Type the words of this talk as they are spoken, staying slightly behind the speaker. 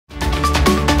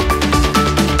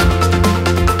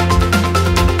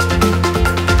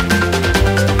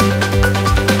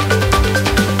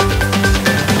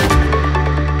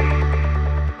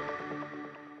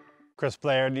Chris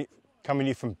Blair, coming to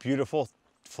you from beautiful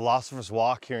Philosopher's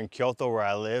Walk here in Kyoto, where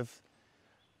I live.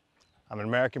 I'm an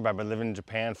American, but I've been living in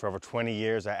Japan for over 20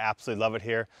 years. I absolutely love it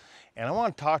here. And I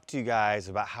want to talk to you guys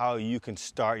about how you can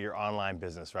start your online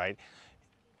business, right?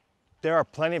 There are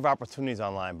plenty of opportunities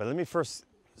online, but let me first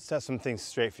set some things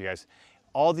straight for you guys.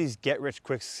 All these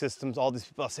get-rich-quick systems, all these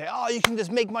people say, oh, you can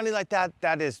just make money like that.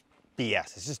 That is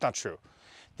BS. It's just not true.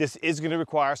 This is going to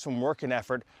require some work and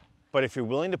effort, but if you're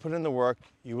willing to put in the work,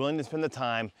 you're willing to spend the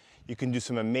time, you can do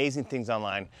some amazing things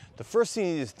online. The first thing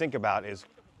you need to think about is,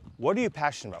 what are you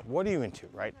passionate about? What are you into,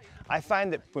 right? I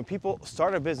find that when people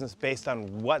start a business based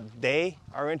on what they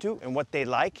are into and what they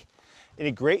like,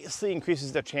 it greatly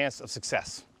increases their chance of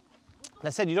success.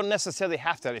 That said, you don't necessarily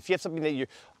have to. If you have something that you're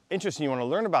interested in, you want to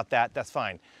learn about that, that's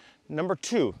fine. Number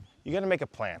two, you got to make a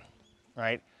plan,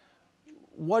 right?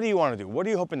 What do you want to do? What are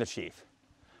you hoping to achieve?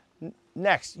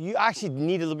 Next, you actually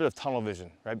need a little bit of tunnel vision,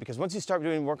 right? Because once you start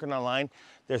working online,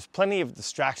 there's plenty of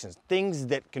distractions, things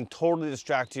that can totally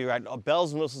distract you, right?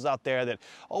 Bells and whistles out there that,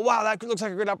 oh wow, that looks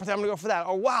like a great opportunity, I'm gonna go for that.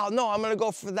 Or wow, no, I'm gonna go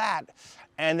for that.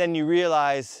 And then you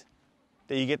realize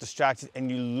that you get distracted and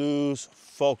you lose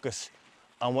focus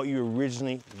on what you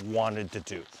originally wanted to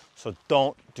do. So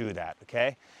don't do that,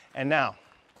 okay? And now,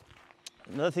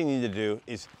 another thing you need to do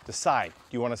is decide,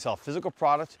 do you wanna sell a physical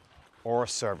product or a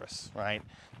service, right?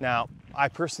 Now, I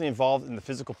personally involved in the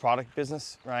physical product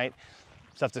business, right?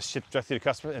 Stuff to ship directly to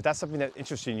customers. If that's something that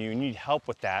interests you and you need help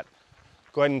with that,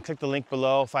 go ahead and click the link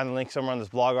below, find the link somewhere on this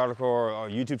blog article or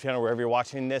YouTube channel, wherever you're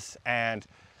watching this, and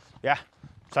yeah,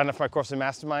 sign up for my course in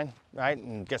Mastermind, right?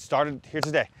 And get started here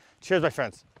today. Cheers, my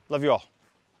friends. Love you all.